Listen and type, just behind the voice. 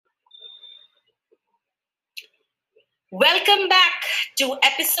Welcome back to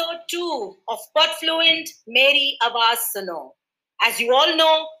episode 2 of Podfluent Meri Awaz Suno. As you all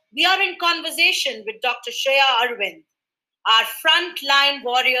know, we are in conversation with Dr. Shreya Arvind, our frontline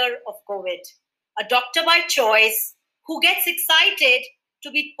warrior of COVID, a doctor by choice who gets excited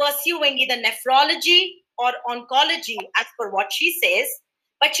to be pursuing either nephrology or oncology as per what she says,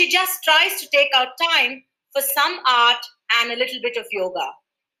 but she just tries to take out time for some art and a little bit of yoga.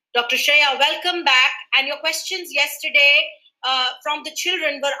 Dr. Shreya, welcome back. And your questions yesterday from the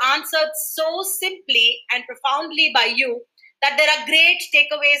children were answered so simply and profoundly by you that there are great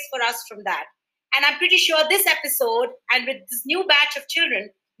takeaways for us from that. And I'm pretty sure this episode and with this new batch of children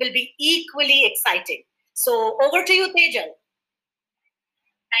will be equally exciting. So over to you, Tejal.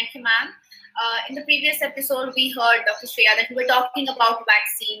 Thank you, ma'am. In the previous episode, we heard Dr. Shreya that you were talking about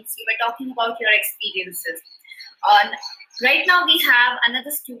vaccines, you were talking about your experiences. Right now, we have another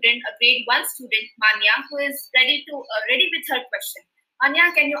student, a grade 1 student, Manya, who is ready with her question.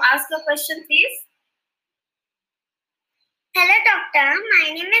 Manya, can you ask your question, please? Hello, doctor. My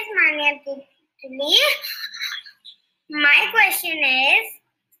name is Manya Titli. My question is,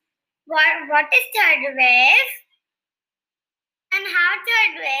 what is third wave and how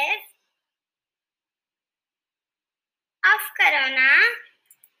third wave of corona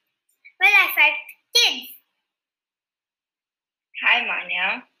will affect kids? Hi,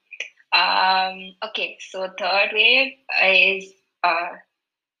 Manya. Okay, so third wave is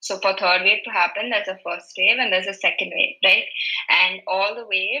so for third wave to happen, there's a first wave and there's a second wave, right? And all the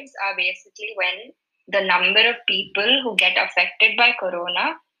waves are basically when the number of people who get affected by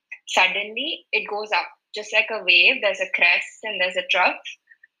corona, suddenly it goes up. Just like a wave, there's a crest and there's a trough.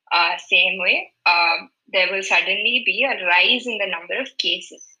 Same way, there will suddenly be a rise in the number of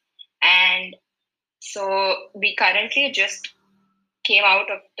cases. And so we currently just came out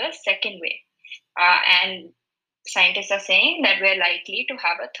of the second wave. And scientists are saying that we're likely to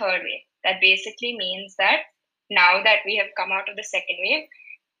have a third wave. That basically means that now that we have come out of the second wave,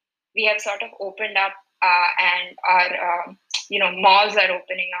 we have sort of opened up and our malls are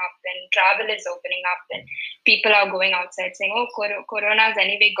opening up and travel is opening up and people are going outside saying, oh, corona has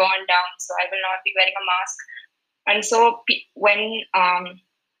anyway gone down, so I will not be wearing a mask. And so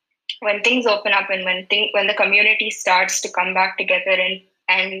when things open up and when the community starts to come back together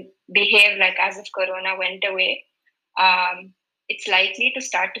and behave like as if corona went away, it's likely to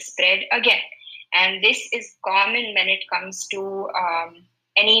start to spread again. And this is common when it comes to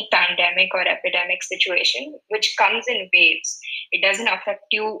any pandemic or epidemic situation, which comes in waves. It doesn't affect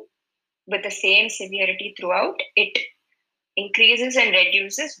you with the same severity throughout. It increases and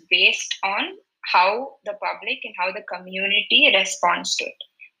reduces based on how the public and how the community responds to it.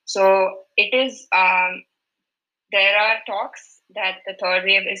 So it is, there are talks that the third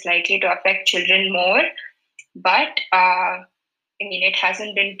wave is likely to affect children more, but it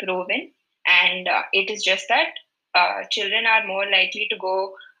hasn't been proven. And it is just that children are more likely to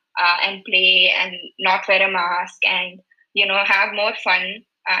go and play and not wear a mask and, have more fun.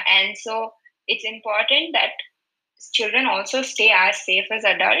 And so it's important that children also stay as safe as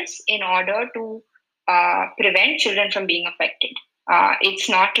adults in order to prevent children from being affected. It's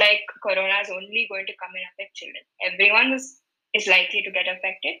not like corona is only going to come and affect children. Everyone is likely to get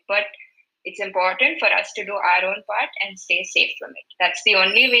affected, but it's important for us to do our own part and stay safe from it. That's the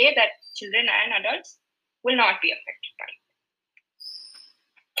only way that children and adults will not be affected by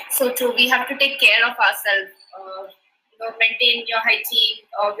it. So true. We have to take care of ourselves. Maintain your hygiene,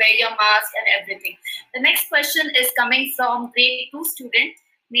 wear your mask and everything. The next question is coming from grade 2 student.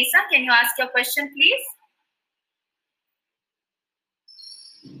 Nisa, can you ask your question, please?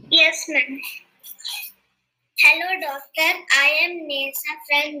 Yes, ma'am. Hello, doctor. I am Nisa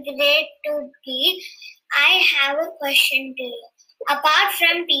from grade 2B. I have a question to you. Apart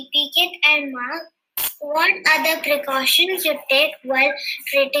from PP kit and mask, what other precautions you take while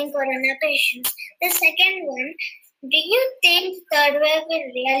treating corona patients? The second one, do you think third wave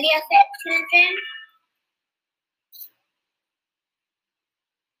will really affect children?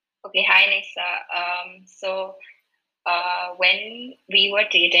 Okay, hi Nisa. So when we were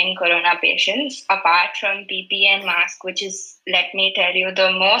treating corona patients, apart from PP and mask, which is, let me tell you,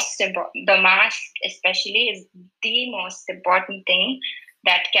 the mask especially is the most important thing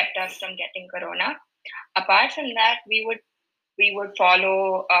that kept us from getting corona. Apart from that, we would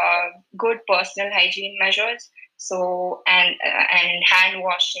follow good personal hygiene measures. So and hand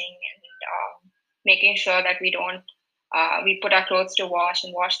washing and making sure that we put our clothes to wash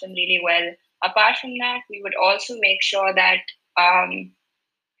and wash them really well. Apart from that, we would also make sure that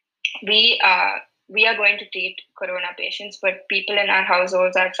we are going to treat corona patients, but people in our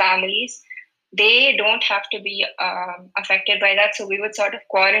households, our families, they don't have to be affected by that. So we would sort of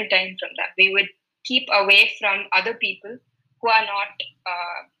quarantine from them. We would keep away from other people who are not,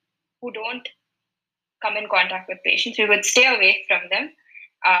 who don't come in contact with patients. We would stay away from them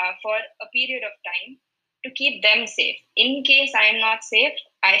for a period of time to keep them safe. In case I am not safe,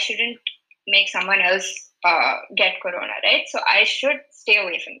 I shouldn't make someone else get corona, right? So I should stay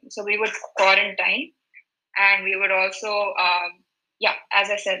away from them. So we would quarantine, and we would also, yeah, as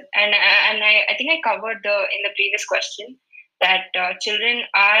I said, and I think I covered in the previous question that children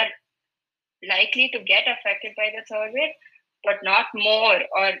are likely to get affected by the third wave, but not more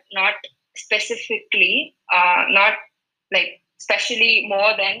or not specifically, not like especially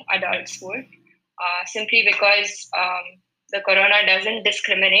more than adults would, simply because the corona doesn't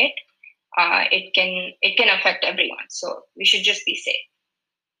discriminate. It can affect everyone, so we should just be safe.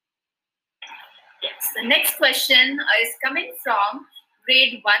 Yes. The next question is coming from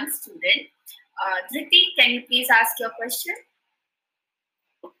grade 1 student. Dhriti, can you please ask your question?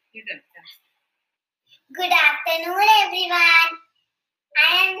 Good afternoon, everyone.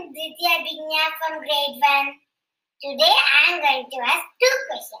 I am Dhriti Abhignya from grade 1. Today I am going to ask 2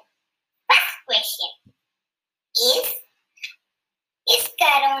 questions. First question is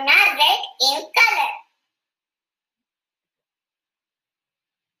corona red in color?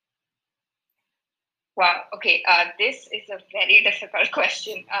 Wow. Okay. This is a very difficult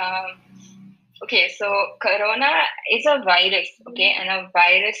question. Okay. So corona is a virus. Okay, and a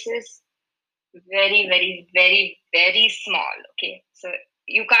virus is very, very, very, very small. Okay. So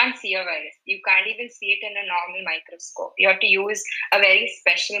you can't see a virus. You can't even see it in a normal microscope. You have to use a very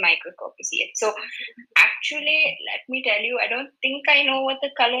special microscope to see it. So actually, let me tell you, I don't think I know what the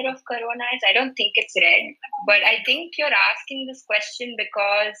color of corona is. I don't think it's red. But I think you're asking this question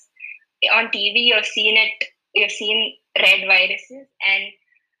because on TV you've seen red viruses, and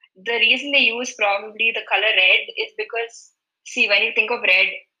the reason they use probably the color red is because, see, when you think of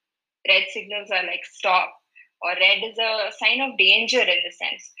red signals are like stop, or red is a sign of danger in the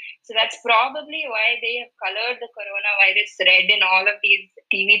sense. So that's probably why they have colored the coronavirus red in all of these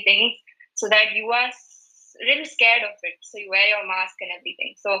TV things, so that you are a little scared of it. So you wear your mask and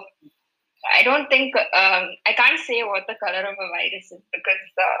everything. So I don't think, I can't say what the color of a virus is because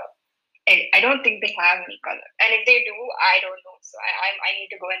I don't think they have any color. And if they do, I don't know. So I need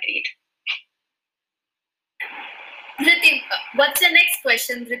to go and read. Dhriti, what's your next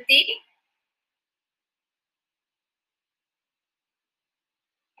question, Dhriti?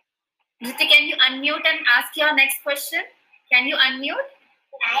 Dhriti, can you unmute and ask your next question? Can you unmute?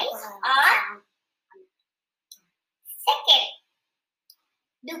 Nice. Or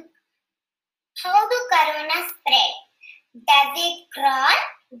second, how do corona spread? Does it crawl?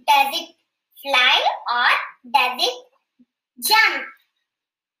 Does it fly? Or does it jump?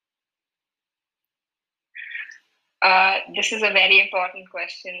 This is a very important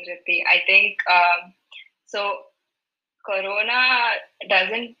question, Riti. I think so. Corona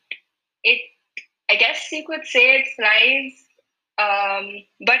doesn't. I guess you could say it flies,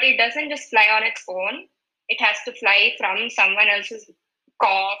 but it doesn't just fly on its own. It has to fly from someone else's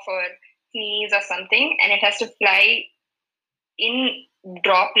cough or sneeze or something, and it has to fly in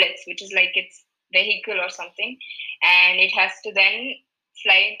droplets, which is like its vehicle or something, and it has to then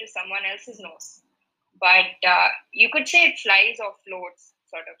fly into someone else's nose. But you could say it flies or floats,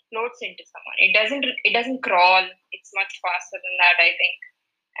 sort of floats into someone. It doesn't crawl. It's much faster than that, I think.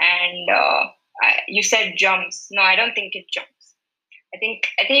 And you said jumps. No, I don't think it jumps. I think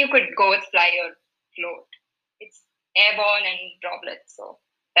you could go with fly or float. It's airborne and droplets, so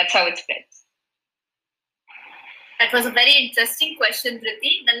that's how it spreads. That was a very interesting question,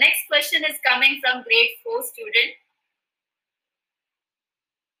 Dhriti. The next question is coming from grade 4 student.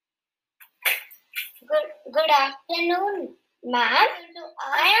 Good afternoon, ma'am.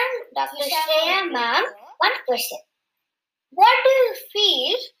 I am Dr. Shreya, ma'am. One question. What do you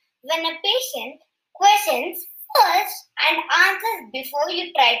feel when a patient questions first and answers before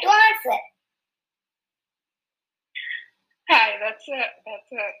you try to answer? Hi, that's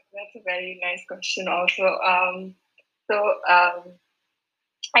a very nice question also.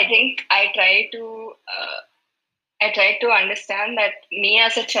 I think I try to understand that me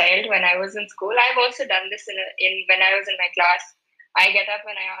as a child when I was in school, I've also done this in when I was in my class. I get up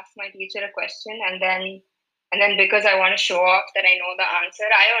and I ask my teacher a question, and then because I want to show off that I know the answer,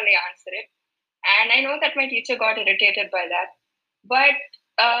 I only answer it. And I know that my teacher got irritated by that, but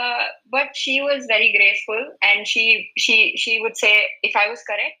she was very graceful, and she would say if I was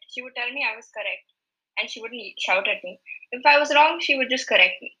correct, she would tell me I was correct, and she wouldn't shout at me. If I was wrong, she would just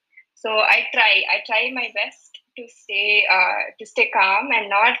correct me. So I try my best to stay calm and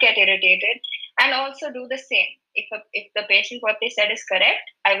not get irritated. And also do the same. If the patient, what they said is correct,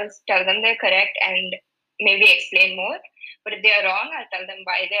 I will tell them they're correct and maybe explain more. But if they are wrong, I'll tell them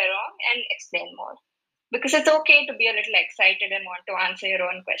why they're wrong and explain more. Because it's okay to be a little excited and want to answer your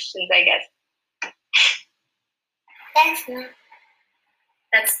own questions, I guess. Thanks, ma'am.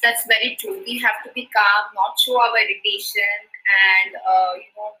 That's very true. We have to be calm, not show our irritation, and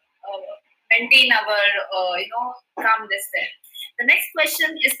maintain our calmness there. The next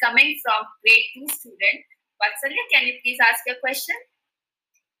question is coming from grade 2 student. Vatsalya, can you please ask your question?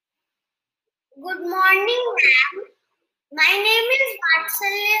 Good morning, ma'am. My name is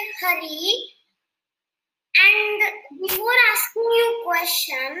Vatsalya Hari. And before asking you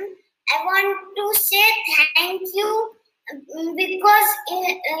question, I want to say thank you because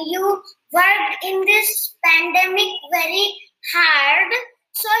you worked in this pandemic very hard.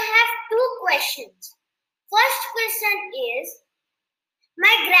 So I have two questions. First question is,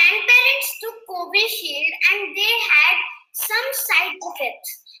 my grandparents took Covishield and they had some side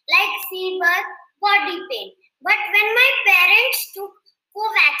effects like fever, body pain. But when my parents took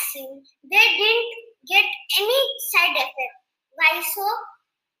Covaxin, they didn't get any side effect. Why so?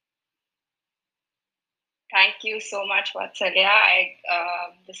 Thank you so much, Vatsalya.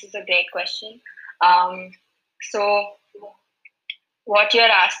 This is a great question. So what you're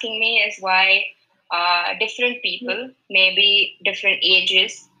asking me is why different people, maybe different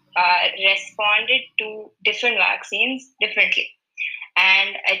ages, responded to different vaccines differently.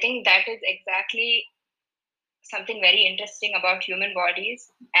 And I think that is exactly something very interesting about human bodies.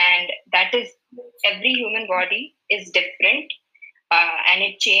 And that is, every human body is different, and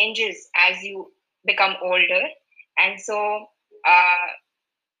it changes as you become older. And so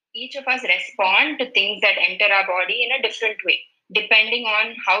each of us respond to things that enter our body in a different way, depending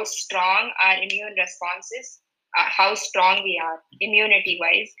on how strong our immune response is, how strong we are immunity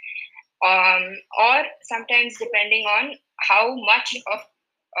wise, or sometimes depending on how much of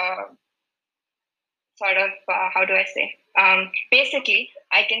how do I say? Basically,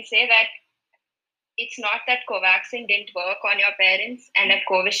 I can say that it's not that Covaxin didn't work on your parents and that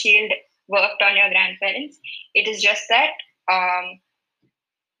Covishield worked on your grandparents. It is just that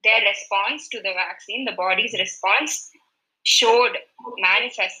their response to the vaccine, the body's response,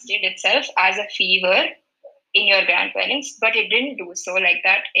 manifested itself as a fever in your grandparents, but it didn't do so like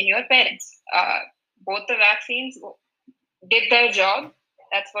that in your parents. Both the vaccines did their job,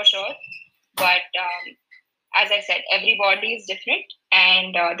 that's for sure. But as I said, every body is different,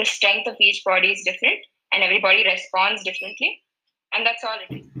 and the strength of each body is different, and everybody responds differently, and that's all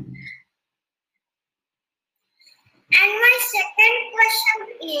it is. And my second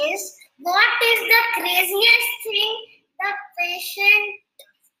question is, what is the craziest thing the patient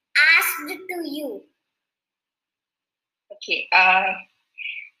asked to you? Okay,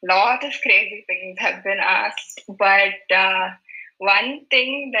 lot of crazy things have been asked, but one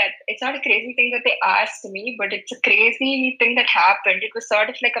thing that, it's not a crazy thing that they asked me, but it's a crazy thing that happened. It was sort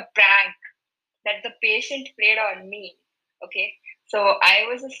of like a prank that the patient played on me. Okay, so I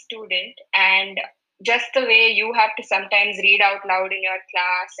was a student, and just the way you have to sometimes read out loud in your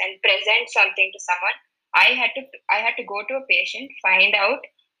class and present something to someone, I had to go to a patient, find out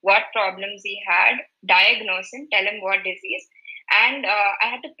what problems he had, diagnose him, tell him what disease, and I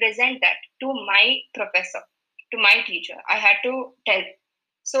had to present that to my professor, to my teacher. I had to tell.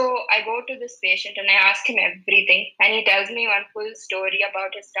 So I go to this patient and I ask him everything, and he tells me one full story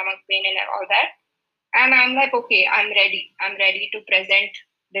about his stomach pain and all that. And I'm like, okay, I'm ready. I'm ready to present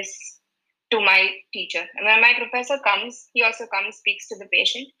this to my teacher. And when my professor comes, he also comes, speaks to the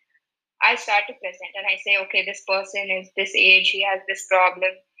patient. I start to present and I say, okay, this person is this age, he has this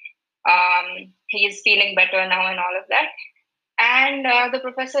problem. He is feeling better now and all of that. And the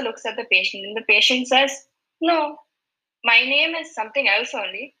professor looks at the patient and the patient says, no, my name is something else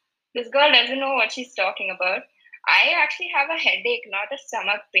only. This girl doesn't know what she's talking about. I actually have a headache, not a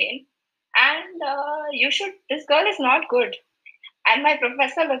stomach pain. And this girl is not good. And my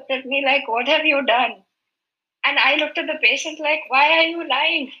professor looked at me like, what have you done? And I looked at the patient like, why are you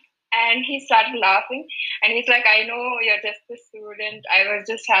lying? And he started laughing. And he's like, I know you're just a student. I was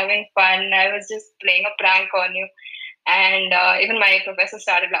just having fun. I was just playing a prank on you. And even my professor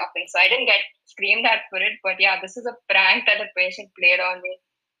started laughing. So I didn't get screamed at for it. But yeah, this is a prank that a patient played on me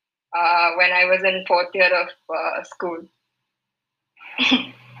when I was in 4th year of school.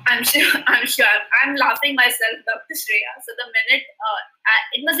 I'm sure. I'm laughing myself, Dr. Shreya. So the minute,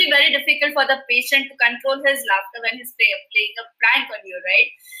 it must be very difficult for the patient to control his laughter when he's playing a prank on you, right?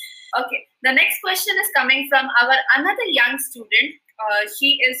 Okay. The next question is coming from our another young student.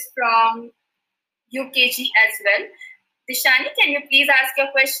 She is from UKG as well. Dishani, can you please ask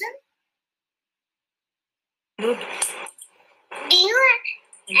your question? Do you?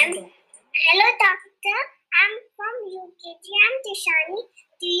 Hello, doctor. I'm from UKG. I'm Tishani.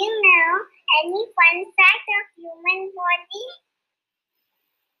 Do you know any fun fact of human body?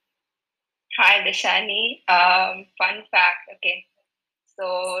 Hi, Dishani. Fun fact. Okay.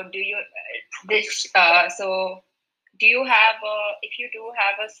 So, do you do you have if you do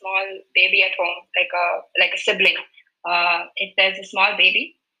have a small baby at home, like a sibling, if there's a small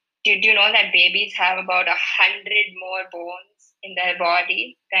baby, do you know that babies have about 100 more bones in their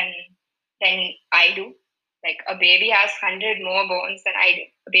body than I do? Like a baby has 100 more bones than I do.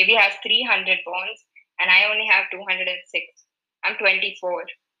 A baby has 300 bones, and I only have 206. I'm 24.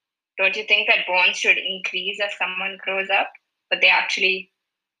 Don't you think that bonds should increase as someone grows up? But they actually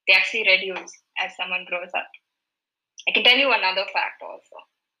reduce as someone grows up. I can tell you another fact also,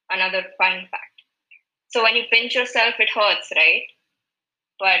 another fun fact. So when you pinch yourself, it hurts, right?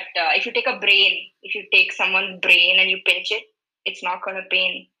 But if you take someone's brain and you pinch it, it's not gonna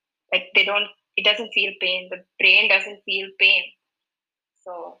pain. Like it doesn't feel pain. The brain doesn't feel pain.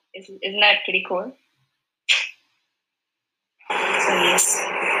 So isn't that pretty cool? So yes.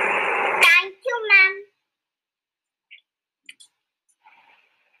 Thank you, ma'am.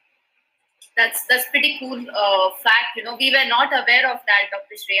 That's pretty cool fact. We were not aware of that,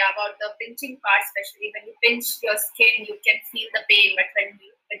 Dr. Shreya, about the pinching part, especially when you pinch your skin, you can feel the pain. But when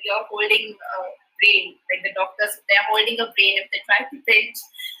you're holding a brain, like the doctors, they're holding a brain if they try to pinch.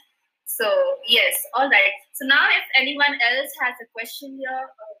 So yes, all right. So now, if anyone else has a question here,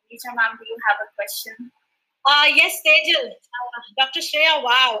 Nisha ma'am, do you have a question? Yes, Tejal. Dr. Shreya,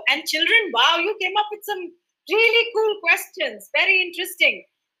 wow. And children, wow, you came up with some really cool questions. Very interesting.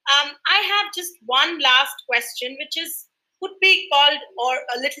 I have just one last question, which could be called or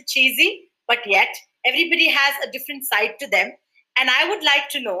a little cheesy, but yet everybody has a different side to them. And I would like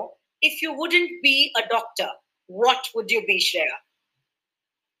to know, if you wouldn't be a doctor, what would you be, Shreya?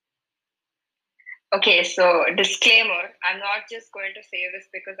 Okay, so disclaimer, I'm not just going to say this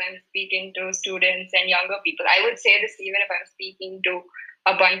because I'm speaking to students and younger people. I would say this even if I'm speaking to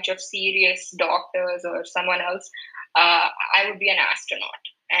a bunch of serious doctors or someone else. I would be an astronaut.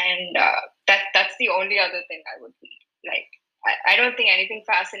 And that's the only other thing I would be. Like, I don't think anything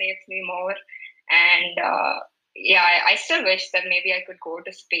fascinates me more. And I still wish that maybe I could go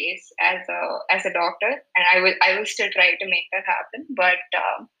to space as a doctor, and I will still try to make that happen. But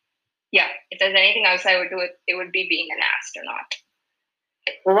if there's anything else I would do, it would be being an astronaut.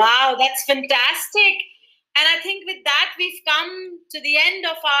 Wow, that's fantastic. And I think with that, we've come to the end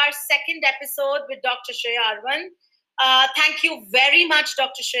of our second episode with Dr. Shreya Arvind. Thank you very much,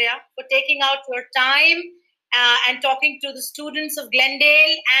 Dr. Shreya, for taking out your time and talking to the students of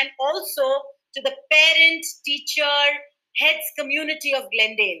Glendale and also to the parent, teacher, heads community of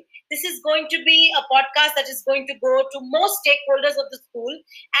Glendale. This is going to be a podcast that is going to go to most stakeholders of the school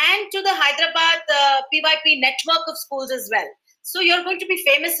and to the Hyderabad PYP network of schools as well. So you're going to be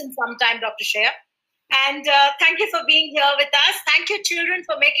famous in some time, Dr. Shreya. And thank you for being here with us. Thank you, children,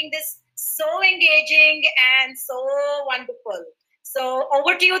 for making this so engaging and so wonderful. So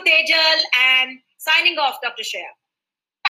over to you, Tejal, and signing off, Dr. Shreya.